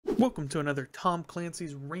Welcome to another Tom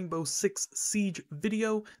Clancy's Rainbow Six Siege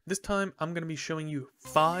video. This time I'm going to be showing you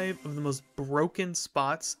 5 of the most broken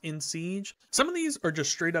spots in Siege. Some of these are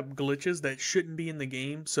just straight up glitches that shouldn't be in the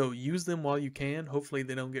game, so use them while you can. Hopefully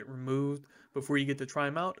they don't get removed before you get to try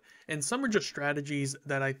them out. And some are just strategies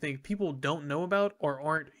that I think people don't know about or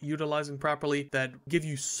aren't utilizing properly that give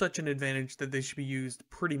you such an advantage that they should be used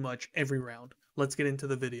pretty much every round. Let's get into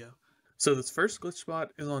the video. So this first glitch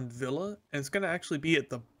spot is on Villa, and it's going to actually be at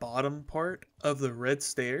the bottom part of the red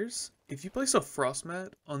stairs. If you place a frost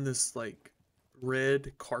mat on this like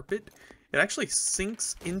red carpet, it actually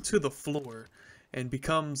sinks into the floor and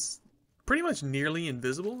becomes pretty much nearly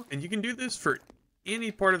invisible. And you can do this for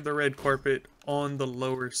any part of the red carpet on the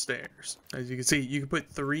lower stairs. As you can see, you can put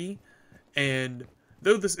 3, and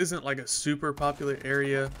though this isn't like a super popular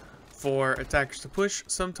area for attackers to push,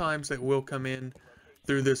 sometimes it will come in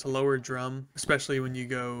through this lower drum, especially when you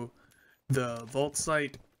go the vault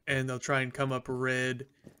site, and they'll try and come up red,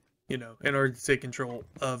 you know, in order to take control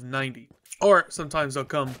of 90. Or sometimes they'll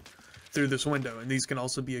come through this window, and these can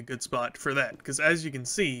also be a good spot for that, because as you can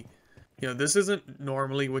see, you know, this isn't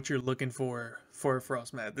normally what you're looking for a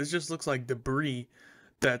frost mat. This just looks like debris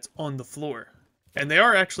that's on the floor. And they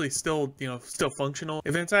are actually still, you know, still functional.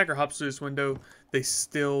 If an attacker hops through this window, they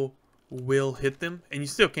still will hit them, and you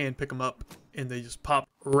still can pick them up, and they just pop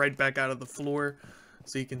right back out of the floor.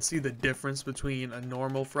 So you can see the difference between a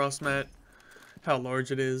normal frost mat, how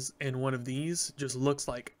large it is, and one of these just looks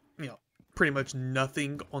like, you know, pretty much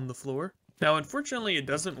nothing on the floor. Now unfortunately it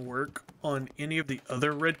doesn't work on any of the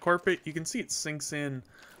other red carpet. You can see it sinks in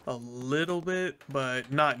a little bit,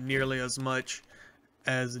 but not nearly as much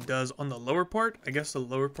as it does on the lower part. I guess the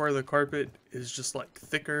lower part of the carpet is just like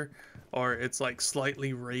thicker, or it's like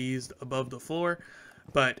slightly raised above the floor,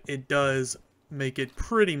 but it does make it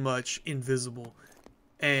pretty much invisible.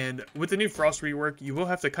 And with the new frost rework, you will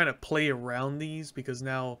have to kind of play around these, because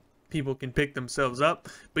now people can pick themselves up,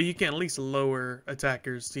 but you can at least lower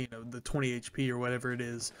attackers to, you know, the 20 HP or whatever it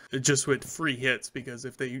is, just with free hits, because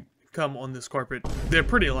if they come on this carpet, they're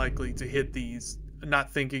pretty likely to hit these,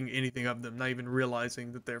 not thinking anything of them, not even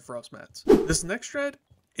realizing that they're frost mats. This next strat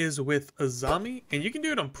is with Azami, and you can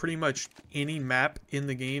do it on pretty much any map in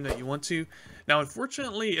the game that you want to. Now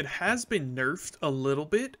unfortunately it has been nerfed a little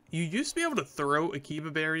bit. You used to be able to throw a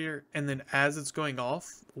Kiba barrier, and then as it's going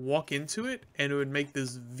off, walk into it, and it would make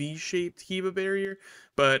this V-shaped Kiba barrier.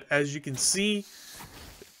 But as you can see,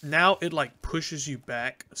 now it like pushes you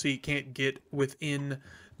back, so you can't get within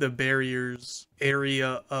the barrier's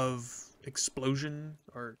area of explosion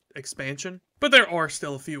or expansion. But there are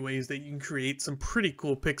still a few ways that you can create some pretty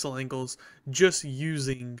cool pixel angles just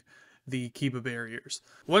using the Kiba barriers.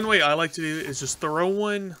 One way I like to do is just throw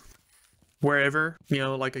one wherever, you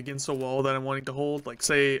know, like against a wall that I'm wanting to hold. Like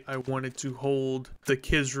say I wanted to hold the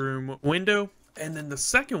kids' room window, and then the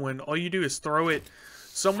second one, all you do is throw it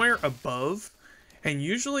somewhere above, and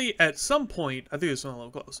usually at some point, I think it's not a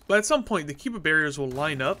little close, but at some point the Kiba barriers will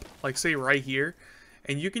line up, like say right here,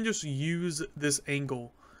 and you can just use this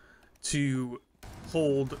angle to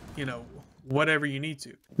hold, you know, whatever you need to.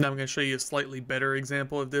 Now I'm going to show you a slightly better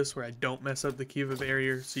example of this where I don't mess up the Kiba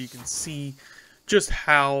barrier, so you can see just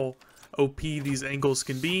how OP these angles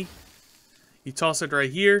can be. You toss it right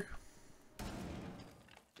here,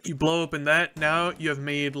 you blow open that, now you have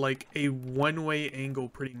made like a one-way angle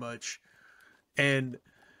pretty much. And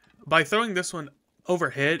by throwing this one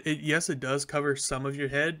overhead, yes, it does cover some of your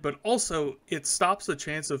head, but also it stops the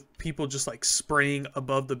chance of people just like spraying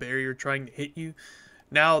above the barrier trying to hit you.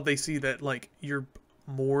 Now they see that like you're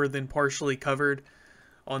more than partially covered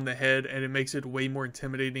on the head, and it makes it way more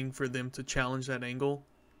intimidating for them to challenge that angle.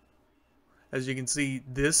 As you can see,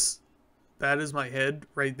 that is my head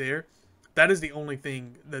right there. That is the only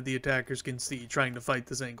thing that the attackers can see trying to fight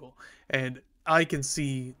this angle, and I can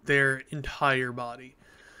see their entire body,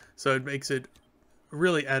 so it makes it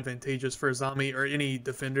really advantageous for Azami or any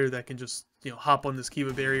defender that can just, you know, hop on this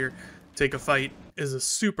Kiba barrier, take a fight. Is a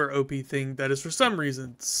super OP thing that is for some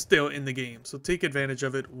reason still in the game, so take advantage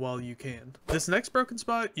of it while you can. This next broken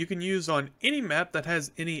spot you can use on any map that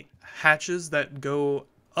has any hatches that go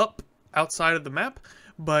up outside of the map,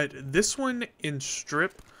 but this one in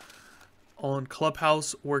Strip on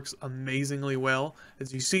Clubhouse works amazingly well.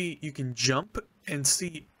 As you see, you can jump and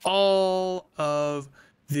see all of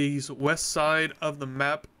these west side of the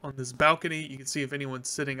map on this balcony. You can see if anyone's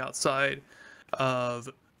sitting outside of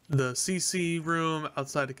the CC room,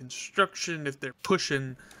 outside of construction, if they're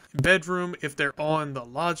pushing bedroom, if they're on the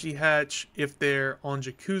Logi hatch, if they're on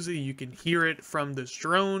jacuzzi, you can hear it from this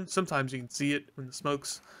drone. Sometimes you can see it when the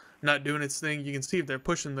smoke's not doing its thing. You can see if they're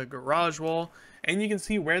pushing the garage wall, and you can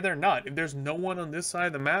see where they're not. If there's no one on this side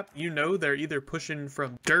of the map, you know they're either pushing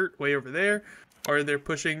from dirt way over there, or they're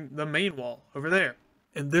pushing the main wall over there.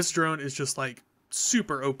 And this drone is just like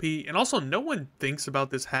super OP, and also no one thinks about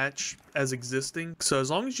this hatch as existing, so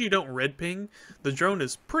as long as you don't red ping, the drone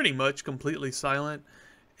is pretty much completely silent,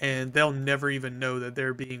 and they'll never even know that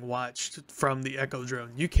they're being watched from the Echo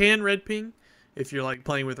drone. You can red ping if you're like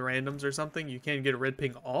playing with randoms or something. You can get a red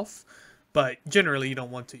ping off, but generally you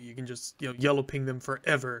don't want to. You can just, you know, yellow ping them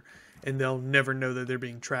forever, and they'll never know that they're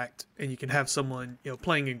being tracked. And you can have someone, you know,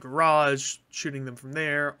 playing in garage, shooting them from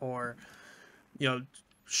there, or, you know,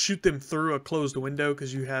 shoot them through a closed window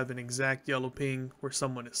because you have an exact yellow ping where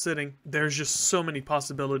someone is sitting. There's just so many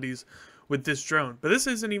possibilities with this drone. But this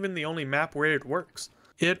isn't even the only map where it works.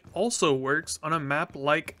 It also works on a map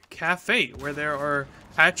like Cafe, where there are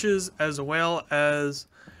hatches as well as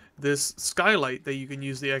this skylight that you can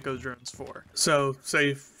use the Echo drones for. So,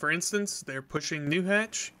 say for instance, they're pushing new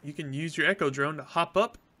hatch, you can use your Echo drone to hop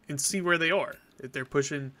up and see where they are. If they're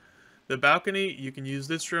pushing the balcony, you can use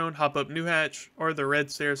this drone, hop up new hatch, or the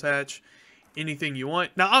red stairs hatch, anything you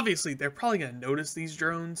want. Now, obviously, they're probably going to notice these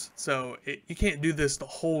drones, so you can't do this the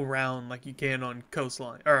whole round like you can on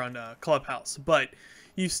Coastline, or on Clubhouse, but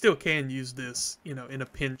you still can use this, you know, in a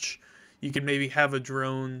pinch. You can maybe have a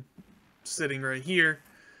drone sitting right here.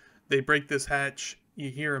 They break this hatch. You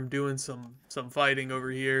hear them doing some fighting over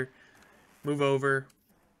here. Move over.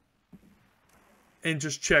 And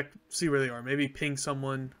just check, see where they are. Maybe ping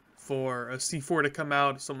someone for a C4 to come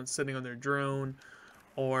out if someone's sitting on their drone.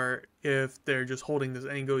 Or if they're just holding this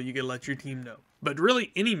angle, you can let your team know. But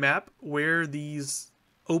really, any map where these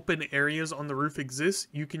open areas on the roof exist,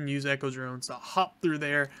 you can use Echo drones to hop through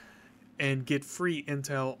there and get free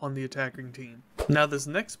intel on the attacking team. Now, this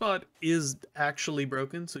next spot is actually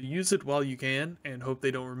broken, so use it while you can and hope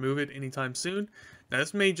they don't remove it anytime soon. Now,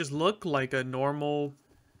 this may just look like a normal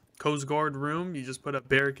Coast Guard room. You just put a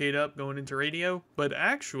barricade up going into radio, but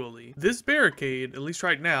actually this barricade, at least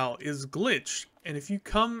right now, is glitched, and if you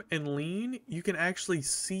come and lean, you can actually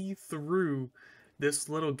see through this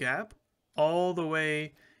little gap all the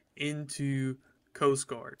way into Coast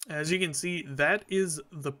Guard. As you can see, that is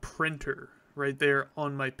the printer right there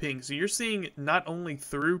on my ping. So you're seeing not only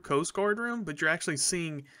through Coast Guard room, but you're actually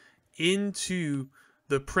seeing into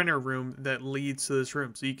the printer room that leads to this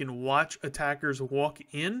room. So you can watch attackers walk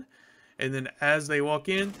in, and then as they walk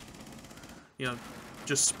in, you know,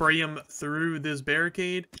 just spray them through this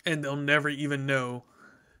barricade, and they'll never even know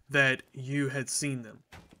that you had seen them.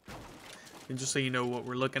 And just so you know what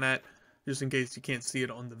we're looking at, just in case you can't see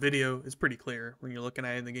it on the video, it's pretty clear when you're looking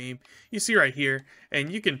at it in the game. You see right here,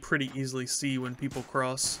 and you can pretty easily see when people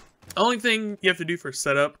cross. The only thing you have to do for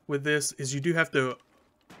setup with this is you do have to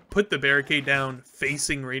put the barricade down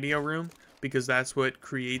facing radio room, because that's what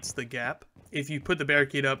creates the gap. If you put the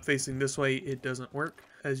barricade up facing this way, it doesn't work.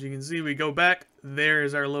 As you can see, we go back, there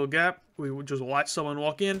is our little gap. We would just watch someone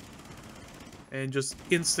walk in and just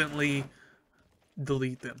instantly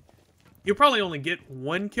delete them. You'll probably only get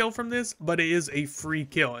one kill from this, but it is a free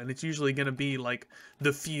kill, and it's usually going to be like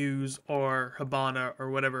the Fuse or Habana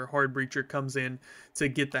or whatever hard breacher comes in to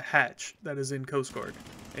get the hatch that is in Coast Guard,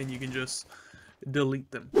 and you can just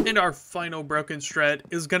delete them. And our final broken strat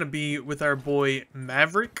is going to be with our boy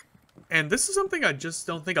Maverick, and this is something I just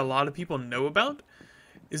don't think a lot of people know about,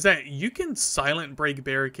 is that you can silent break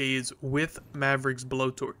barricades with Maverick's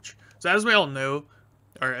blowtorch. So as we all know,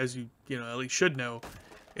 or as you know at least should know,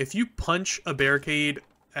 if you punch a barricade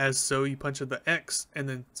as so, you punch at the X and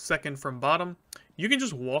then second from bottom, you can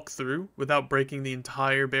just walk through without breaking the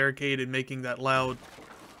entire barricade and making that loud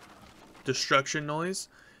destruction noise.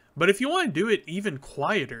 But if you want to do it even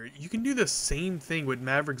quieter, you can do the same thing with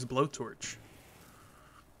Maverick's blowtorch.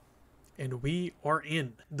 And we are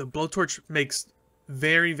in. The blowtorch makes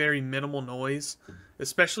very, very minimal noise,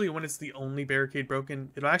 especially when it's the only barricade broken.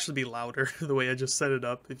 It'll actually be louder the way I just set it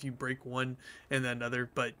up if you break one and then another,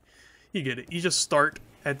 but you get it. You just start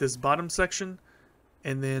at this bottom section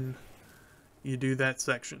and then you do that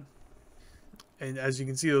section. And as you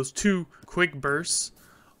can see, those two quick bursts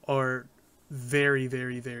are very,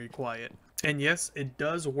 very, very quiet. And yes, it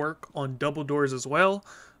does work on double doors as well.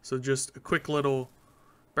 So just a quick little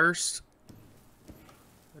burst,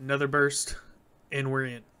 another burst, and we're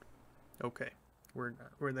in. Okay, we're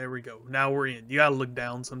there. We go. Now we're in. You gotta look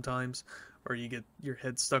down sometimes, or you get your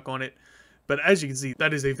head stuck on it. But as you can see,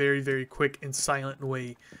 that is a very, very quick and silent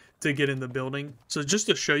way to get in the building. So just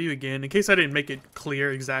to show you again, in case I didn't make it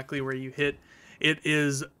clear exactly where you hit, it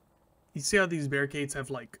is, you see how these barricades have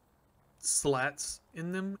like slats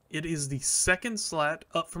in them. It is the second slat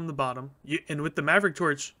up from the bottom. And with the Maverick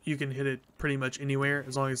Torch, you can hit it pretty much anywhere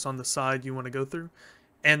as long as it's on the side you want to go through.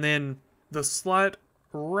 And then the slat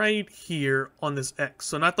right here on this X.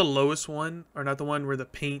 So not the lowest one, or not the one where the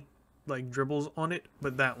paint like dribbles on it,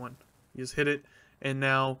 but that one. You just hit it, and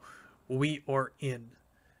now we are in.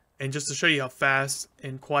 And just to show you how fast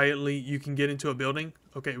and quietly you can get into a building.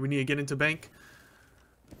 Okay, we need to get into bank.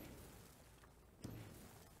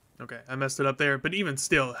 Okay, I messed it up there. But even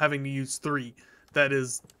still, having to use 3, that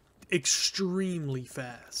is extremely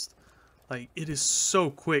fast. Like, it is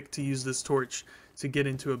so quick to use this torch to get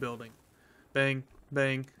into a building. Bang,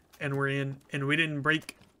 bang, and we're in. And we didn't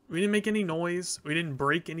make any noise. We didn't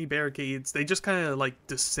break any barricades. They just kind of, like,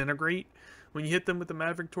 disintegrate when you hit them with the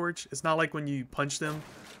Maverick Torch. It's not like when you punch them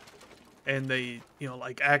and they, you know,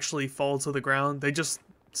 like, actually fall to the ground. They just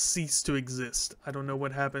cease to exist. I don't know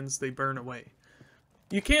what happens. They burn away.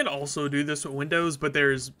 You can also do this with windows, but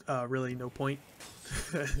there's really no point.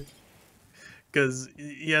 Because,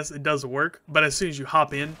 yes, it does work, but as soon as you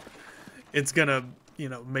hop in, it's gonna, you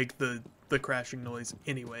know, make the crashing noise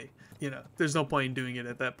anyway. You know, there's no point in doing it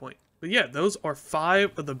at that point. But yeah, those are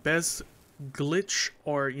 5 of the best glitch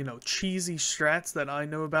or, you know, cheesy strats that I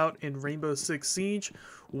know about in Rainbow Six Siege.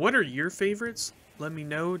 What are your favorites? Let me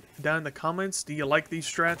know down in the comments. Do you like these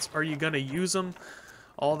strats? Are you gonna use them?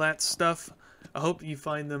 All that stuff. I hope you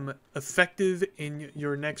find them effective in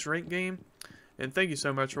your next rank game. And thank you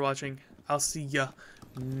so much for watching. I'll see ya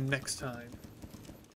next time.